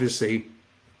 then obviously,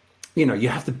 you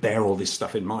have to bear all this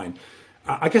stuff in mind.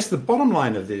 I guess the bottom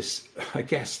line of this,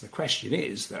 the question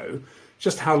is, though,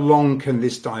 just how long can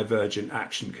this divergent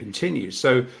action continue?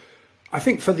 So I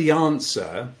think for the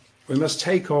answer, we must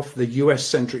take off the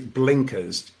US-centric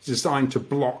blinkers designed to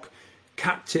block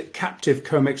captive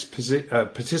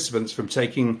COMEX participants from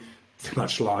taking the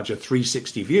much larger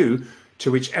 360 view, to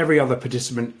which every other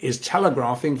participant is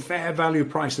telegraphing fair value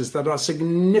prices that are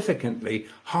significantly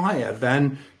higher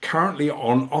than currently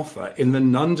on offer in the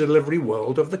non-delivery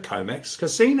world of the COMEX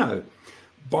casino.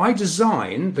 By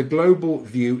design, the global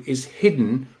view is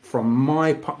hidden from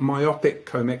myopic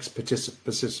COMEX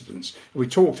participants. We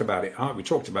talked about it, we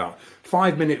talked about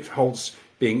 5-minute halts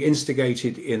being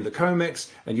instigated in the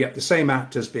COMEX, and yet the same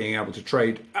actors being able to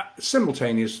trade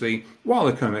simultaneously while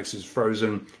the COMEX is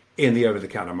frozen in the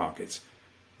over-the-counter markets.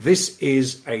 This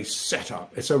is a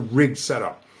setup. It's a rigged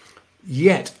setup.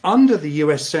 Yet, under the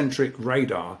US-centric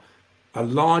radar, a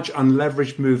large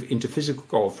unleveraged move into physical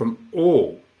gold from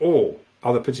all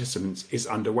other participants is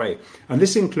underway. And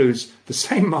this includes the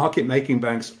same market-making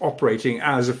banks operating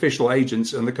as official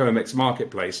agents in the COMEX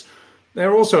marketplace.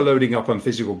 They're also loading up on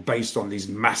physical based on these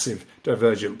massive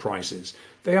divergent prices.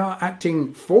 They are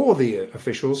acting for the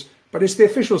officials, but it's the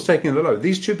officials taking the load.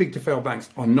 These too big to fail banks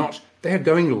are not. They're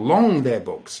going long their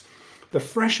books. The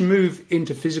fresh move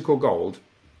into physical gold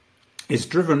is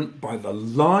driven by the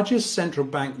largest central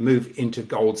bank move into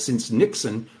gold since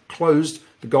Nixon closed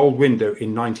the gold window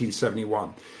in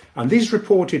 1971. And these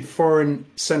reported foreign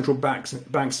central banks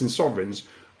and sovereigns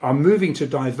are moving to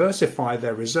diversify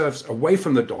their reserves away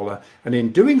from the dollar, and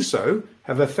in doing so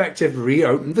have effectively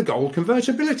reopened the gold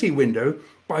convertibility window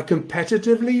by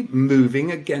competitively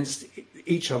moving against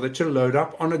each other to load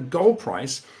up on a gold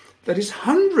price that is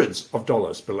hundreds of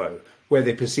dollars below where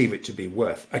they perceive it to be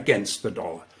worth against the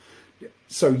dollar.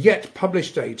 So yet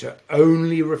published data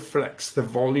only reflects the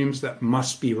volumes that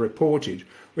must be reported,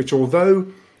 which although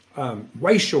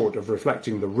way short of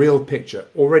reflecting the real picture,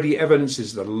 already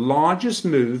evidences the largest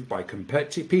move by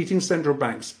competing central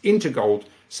banks into gold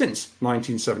since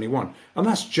 1971. And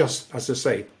that's just, as I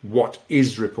say, what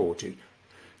is reported.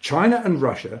 China and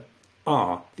Russia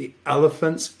are the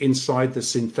elephants inside the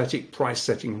synthetic price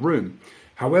setting room.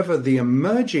 However, the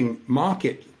emerging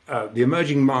market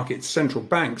central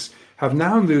banks have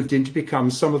now moved in to become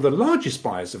some of the largest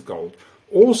buyers of gold.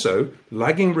 Also,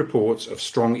 lagging reports of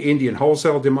strong Indian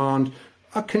wholesale demand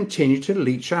are continue to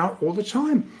leach out all the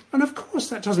time. And of course,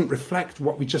 that doesn't reflect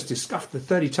what we just discussed, the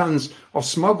 30 tons of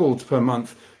smuggled per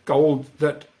month gold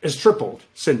that has tripled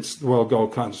since the World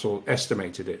Gold Council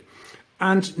estimated it.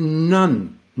 And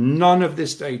none of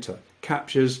this data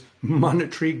captures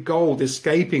monetary gold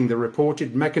escaping the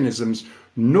reported mechanisms,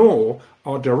 nor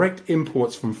are direct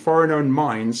imports from foreign-owned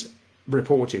mines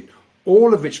reported,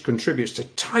 all of which contributes to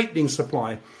tightening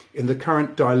supply in the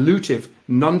current dilutive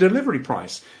non-delivery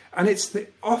price. And it's the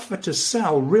offer to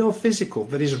sell real physical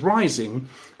that is rising,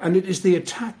 and it is the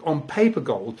attack on paper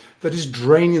gold that is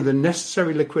draining the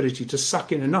necessary liquidity to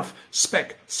suck in enough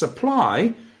spec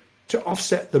supply to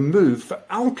offset the move for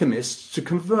alchemists to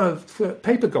convert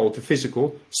paper gold to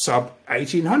physical sub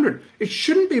 1800. It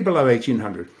shouldn't be below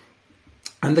 1800.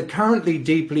 And the currently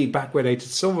deeply backwardated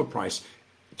silver price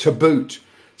to boot.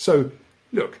 So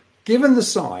look, given the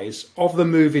size of the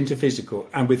move into physical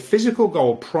and with physical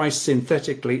gold priced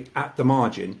synthetically at the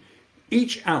margin,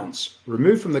 each ounce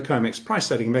removed from the COMEX price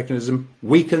setting mechanism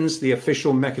weakens the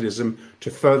official mechanism to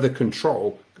further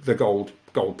control the gold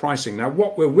pricing. Now,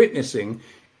 what we're witnessing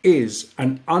is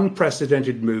an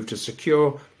unprecedented move to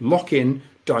secure, lock in,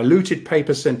 diluted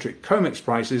paper-centric COMEX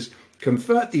prices,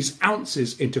 convert these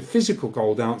ounces into physical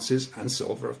gold ounces and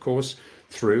silver, of course,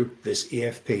 through this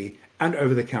EFP and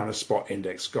over-the-counter spot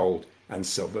index gold and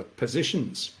silver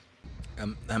positions.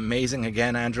 Amazing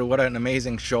again, Andrew. What an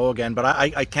amazing show again. But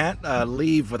I can't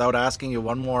leave without asking you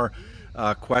one more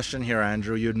question here,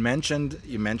 Andrew. You mentioned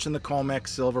the COMEX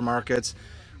silver markets.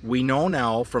 We know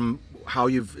now from how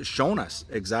you've shown us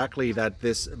exactly that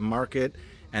this market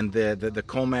and the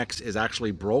COMEX is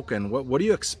actually broken. What do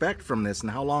you expect from this, and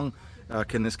how long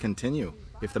can this continue?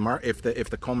 If the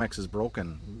COMEX is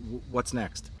broken, what's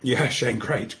next? Yeah, Shane,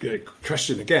 great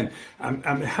question again.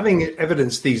 Having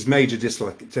evidenced these major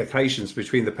dislocations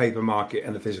between the paper market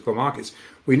and the physical markets,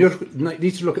 we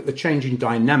need to look at the changing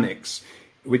dynamics,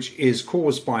 which is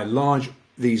caused by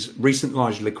these recent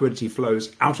large liquidity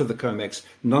flows out of the COMEX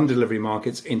non-delivery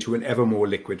markets into an ever more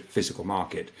liquid physical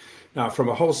market. Now, from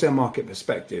a wholesale market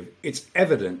perspective, it's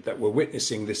evident that we're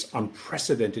witnessing this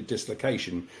unprecedented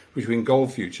dislocation between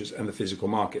gold futures and the physical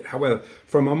market. However,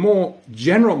 from a more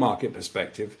general market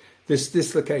perspective, this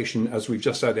dislocation, as we've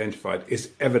just identified,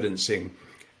 is evidencing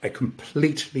a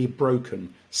completely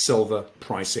broken silver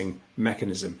pricing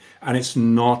mechanism. And it's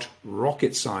not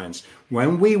rocket science.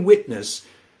 When we witness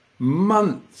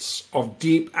months of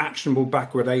deep actionable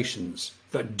backwardations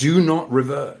that do not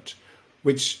revert,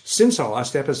 which since our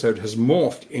last episode has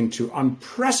morphed into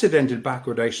unprecedented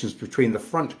backwardations between the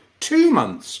front 2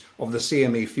 months of the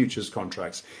CME futures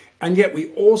contracts. And yet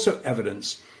we also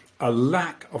evidence a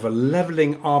lack of a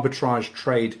leveling arbitrage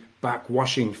trade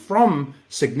backwashing from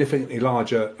significantly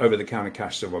larger over-the-counter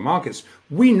cash silver markets.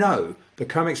 We know the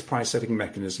COMEX price setting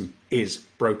mechanism is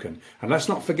broken. And let's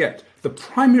not forget, the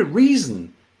primary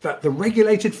reason that the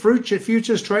regulated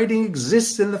futures trading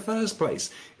exists in the first place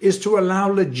is to allow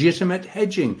legitimate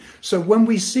hedging. So when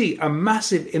we see a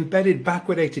massive embedded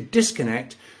backwardated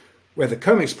disconnect where the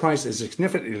COMEX price is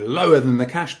significantly lower than the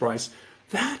cash price,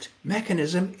 that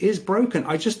mechanism is broken.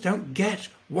 I just don't get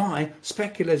why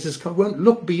speculators won't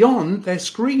look beyond their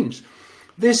screens.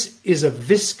 This is a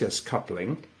viscous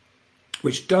coupling,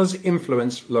 which does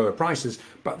influence lower prices,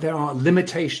 but there are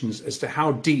limitations as to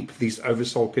how deep these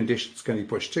oversold conditions can be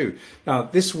pushed to. Now,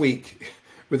 this week,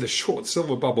 with the short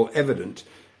silver bubble evident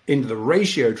in the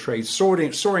ratio trade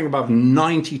soaring above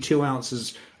 92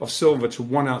 ounces of silver to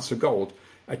 1 ounce of gold,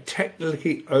 a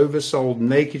technically oversold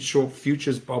naked short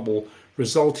futures bubble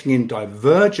resulting in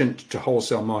divergent to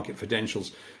wholesale market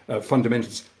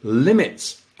fundamentals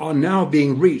limits are now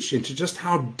being reached into just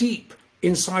how deep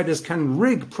insiders can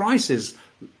rig prices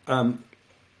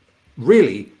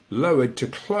really lowered to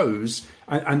close.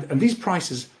 And these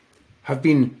prices have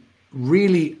been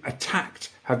really attacked,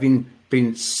 have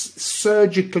been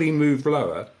surgically moved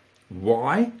lower.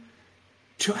 Why?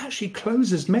 To actually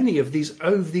close as many of these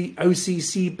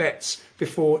OCC bets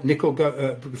before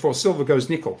silver goes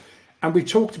nickel. And we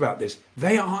talked about this.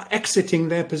 They are exiting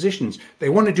their positions. They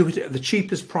want to do it at the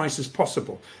cheapest price as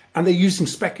possible. And they're using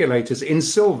speculators in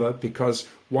silver because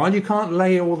while you can't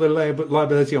lay all the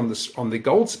liability on the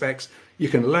gold specs, you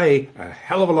can lay a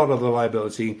hell of a lot of the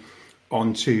liability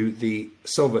onto the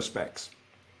silver specs.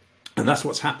 And that's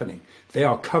what's happening. They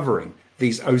are covering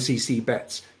these OCC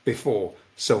bets before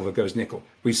silver goes nickel.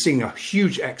 We've seen a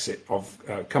huge exit of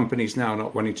companies now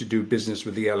not wanting to do business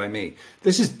with the LME.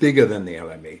 This is bigger than the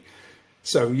LME.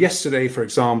 So yesterday, for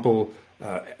example,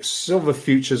 silver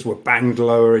futures were banged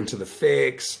lower into the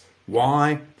fix.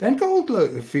 Why? Then gold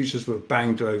futures were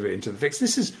banged over into the fix.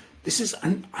 This is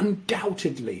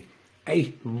undoubtedly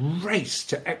a race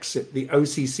to exit the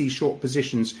OCC short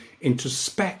positions into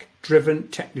spec-driven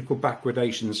technical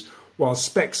backwardations, while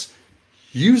specs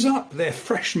use up their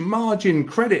fresh margin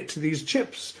credit to these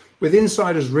chips, with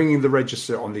insiders ringing the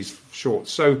register on these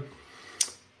shorts. So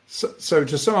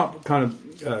to sum up,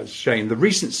 Shane, the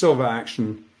recent silver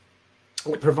action,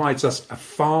 it provides us a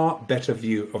far better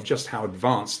view of just how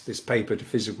advanced this paper to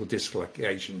physical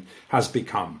dislocation has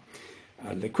become.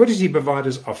 Liquidity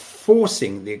providers are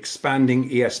forcing the expanding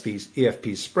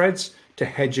EFP spreads to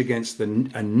hedge against a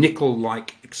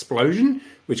nickel-like explosion,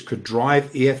 which could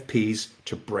drive EFPs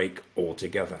to break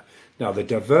altogether. Now, the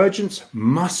divergence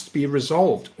must be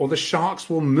resolved, or the sharks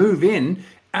will move in,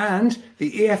 and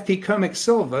the EFP COMEX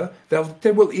silver,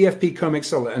 they will EFP COMEX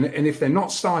silver, and if they're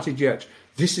not started yet,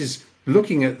 this is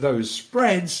looking at those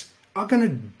spreads are going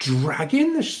to drag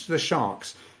in the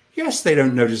sharks. Yes, they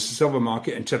don't notice the silver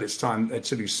market until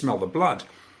you smell the blood.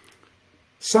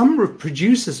 Some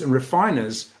producers and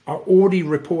refiners are already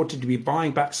reported to be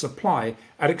buying back supply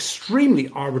at extremely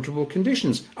arbitrable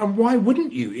conditions. And why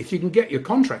wouldn't you if you can get your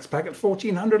contracts back at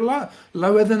 $1,400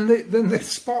 lower than the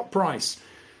spot price?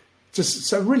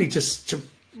 To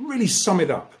really sum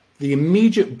it up, the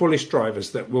immediate bullish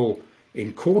drivers that will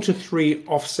in quarter 3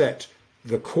 offset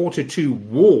the quarter 2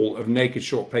 wall of naked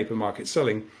short paper market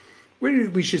selling,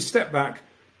 we should step back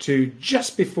to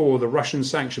just before the Russian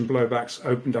sanction blowbacks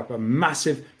opened up a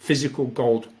massive physical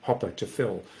gold hopper to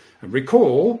fill. And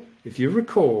if you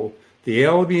recall, the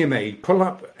LBMA, pull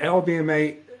up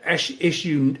LBMA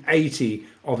issue 80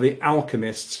 of the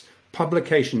Alchemists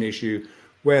publication issue,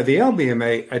 where the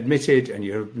LBMA admitted, and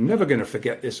you're never going to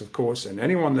forget this, of course, and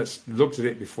anyone that's looked at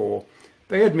it before,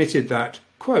 they admitted that,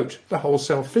 quote, the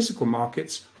wholesale physical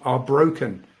markets are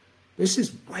broken. This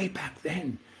is way back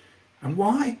then. And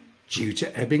why? Due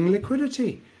to ebbing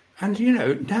liquidity. And,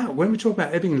 now when we talk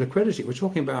about ebbing liquidity, we're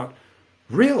talking about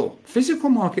real physical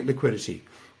market liquidity.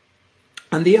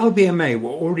 And the LBMA were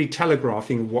already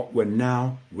telegraphing what we're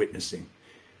now witnessing: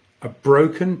 a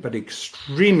broken but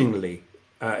increasingly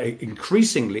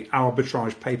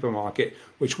arbitrage paper market,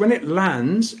 which when it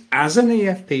lands as an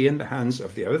EFP in the hands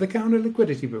of the over-the-counter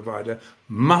liquidity provider,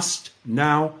 must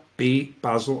now be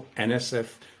Basel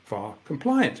NSFR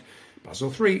compliant,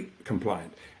 Basel III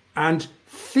compliant, and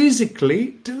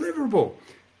physically deliverable.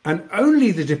 And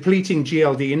only the depleting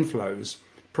GLD inflows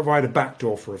provide a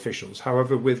backdoor for officials.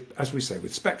 However, as we say,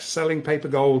 with specs selling paper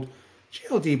gold,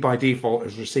 GLD by default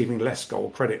is receiving less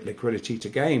gold credit liquidity to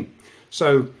gain.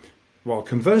 So while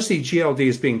conversely GLD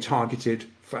is being targeted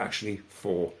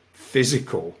for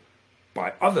physical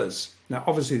by others. Now,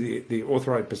 obviously the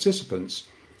authorized participants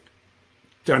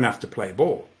don't have to play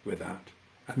ball with that.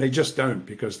 And they just don't,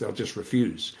 because they'll just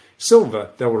refuse. Silver,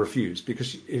 they'll refuse,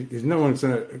 because no one's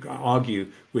going to argue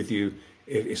with you.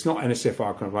 It's not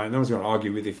NSFR compliant. No one's going to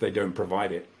argue with you if they don't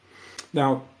provide it.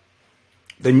 Now,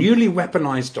 the newly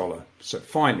weaponized dollar, so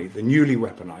finally, the newly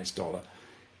weaponized dollar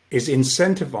is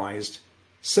incentivized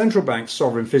central bank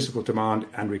sovereign physical demand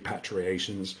and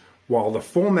repatriations, while the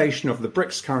formation of the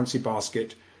BRICS currency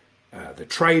basket, the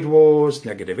trade wars,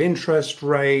 negative interest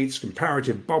rates,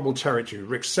 comparative bubble territory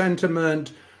risk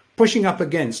sentiment, pushing up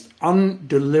against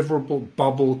undeliverable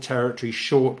bubble territory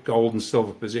short gold and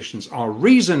silver positions are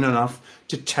reason enough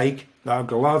to take our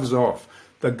gloves off.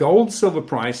 The gold silver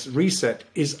price reset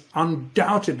is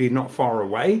undoubtedly not far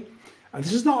away. And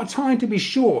this is not a time to be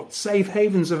short safe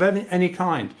havens of any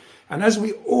kind. And as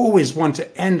we always want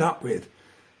to end up with,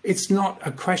 it's not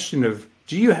a question of,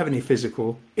 do you have any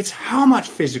physical? It's how much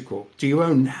physical do you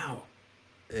own now?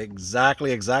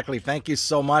 Exactly. Thank you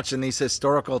so much in these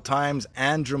historical times,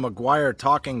 Andrew Maguire,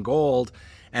 talking gold.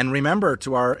 And remember,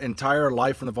 to our entire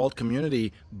Live from the Vault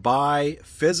community, buy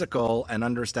physical and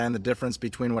understand the difference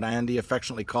between what Andy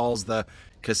affectionately calls the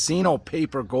casino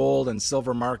paper gold and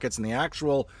silver markets and the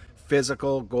actual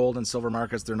physical gold and silver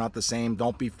markets. They're not the same.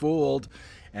 Don't be fooled.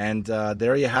 And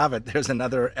there you have it. There's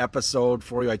another episode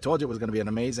for you. I told you it was going to be an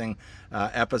amazing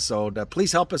episode.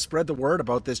 Please help us spread the word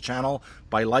about this channel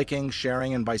by liking,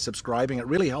 sharing, and by subscribing. It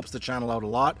really helps the channel out a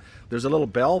lot. There's a little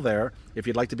bell there. If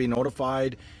you'd like to be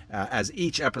notified as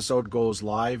each episode goes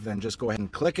live, then just go ahead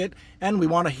and click it. And we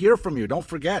want to hear from you. Don't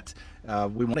forget,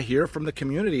 we want to hear from the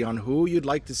community on who you'd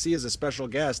like to see as a special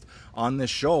guest on this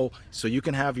show, so you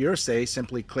can have your say.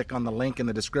 Simply click on the link in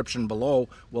the description below.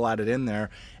 We'll add it in there.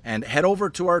 And head over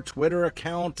to our Twitter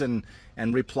account and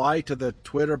reply to the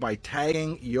Twitter by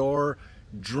tagging your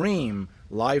dream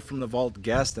Live from the Vault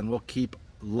guest, and we'll keep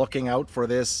looking out for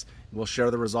this. We'll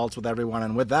share the results with everyone.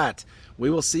 And with that, we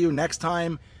will see you next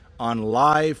time on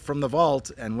Live from the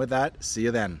Vault. And with that, see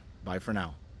you then. Bye for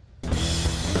now.